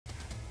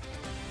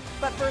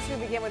But first, we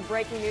begin with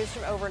breaking news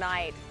from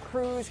overnight.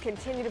 Crews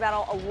continue to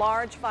battle a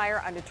large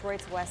fire on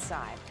Detroit's west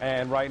side.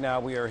 And right now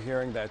we are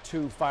hearing that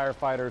 2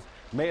 firefighters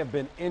may have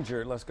been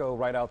injured. Let's go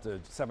right out to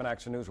 7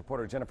 Action News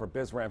reporter Jennifer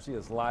Bisram. She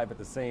is live at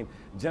the scene.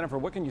 Jennifer,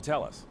 what can you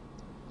tell us?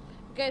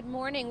 Good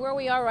morning. Where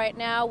we are right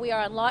now, we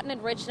are on Lawton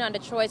and Richmond on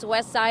Detroit's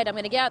west side. I'm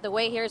going to get out of the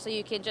way here so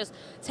you can just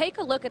take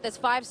a look at this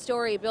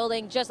 5-story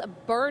building just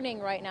burning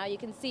right now. You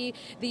can see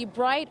the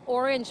bright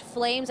orange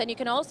flames, and you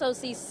can also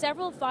see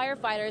several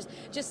firefighters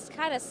just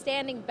kind of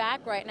standing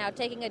back right now,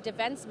 taking a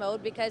defense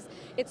mode because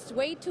it's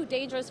way too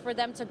dangerous for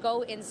them to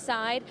go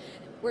inside.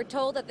 We're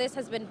told that this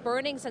has been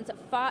burning since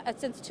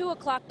 2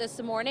 o'clock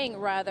this morning,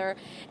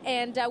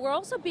 and we're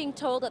also being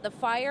told that the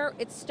fire,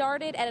 it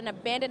started at an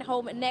abandoned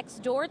home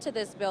next door to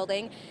this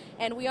building,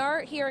 and we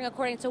are hearing,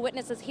 according to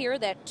witnesses here,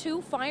 that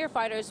 2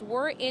 firefighters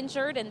were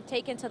injured and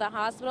taken to the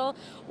hospital.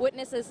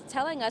 Witnesses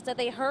telling us that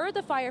they heard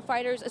the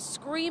firefighters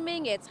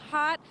screaming, "It's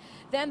hot."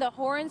 Then the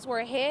horns were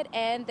hit,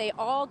 and they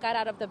all got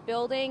out of the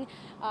building.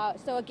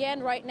 So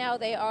again, right now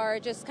they are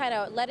just kind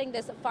of letting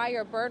this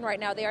fire burn right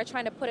now. They are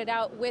trying to put it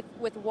out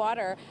with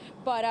water.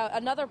 But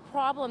another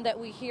problem that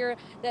we hear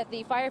that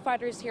the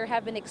firefighters here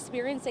have been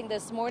experiencing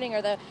this morning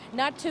are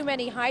not too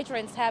many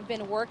hydrants have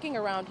been working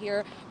around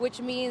here, which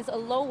means a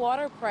low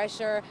water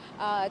pressure.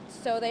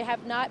 So they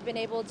have not been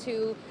able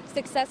to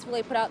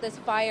successfully put out this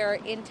fire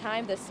in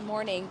time this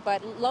morning.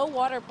 But low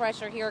water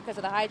pressure here because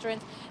of the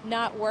hydrants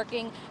not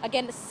working.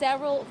 Again,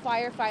 several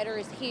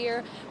firefighters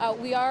here.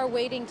 We are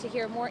waiting to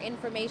hear more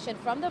information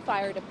from the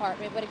fire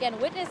department. But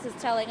again, witnesses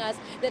telling us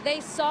that they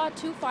saw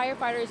 2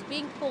 firefighters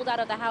being pulled out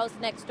of the house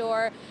next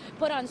door,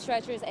 put on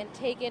stretchers, and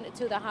taken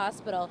to the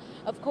hospital.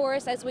 Of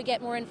course, as we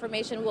get more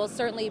information, we'll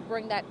certainly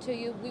bring that to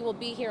you. We will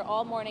be here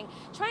all morning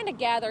trying to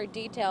gather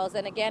details.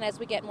 And again, as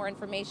we get more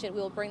information,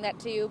 we will bring that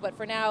to you. But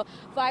for now,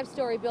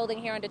 5-story building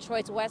here on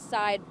Detroit's west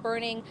side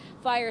burning.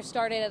 Fire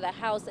started at the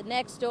house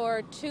next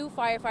door. 2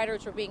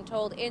 firefighters were being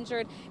told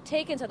injured,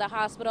 taken to the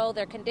hospital.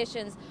 Their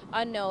conditions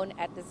unknown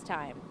at this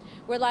time.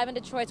 We're live on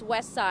Detroit's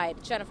west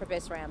side. Jennifer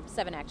Bisram,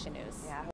 7 Action News. Yeah.